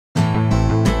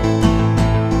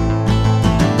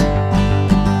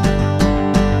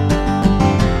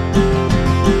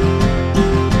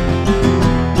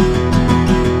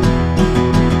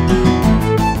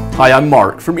Hi, I'm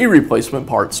Mark from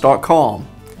eReplacementParts.com.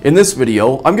 In this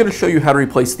video, I'm going to show you how to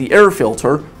replace the air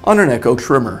filter on an Echo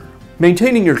trimmer.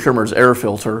 Maintaining your trimmer's air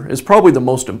filter is probably the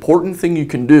most important thing you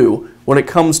can do when it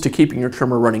comes to keeping your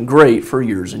trimmer running great for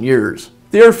years and years.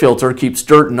 The air filter keeps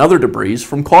dirt and other debris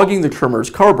from clogging the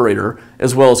trimmer's carburetor,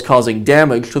 as well as causing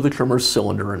damage to the trimmer's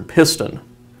cylinder and piston.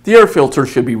 The air filter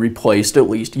should be replaced at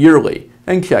least yearly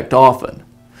and checked often.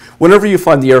 Whenever you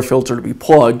find the air filter to be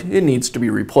plugged, it needs to be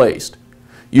replaced.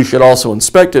 You should also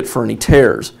inspect it for any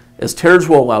tears, as tears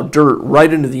will allow dirt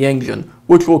right into the engine,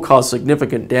 which will cause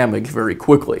significant damage very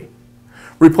quickly.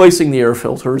 Replacing the air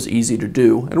filter is easy to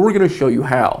do, and we're going to show you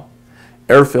how.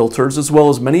 Air filters, as well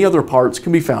as many other parts,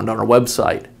 can be found on our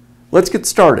website. Let's get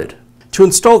started. To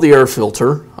install the air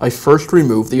filter, I first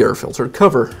remove the air filter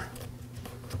cover.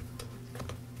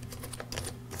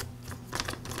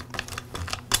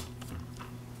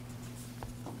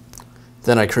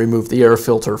 Then I can remove the air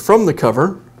filter from the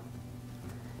cover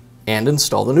and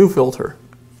install the new filter.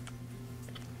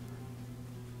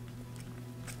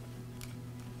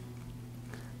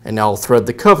 And now I'll thread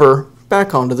the cover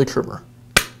back onto the trimmer.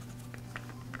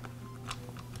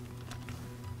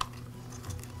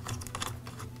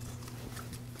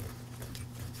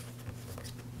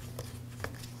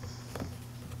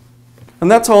 And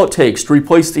that's all it takes to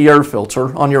replace the air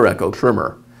filter on your Echo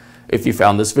trimmer. If you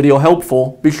found this video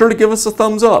helpful, be sure to give us a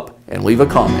thumbs up and leave a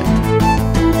comment.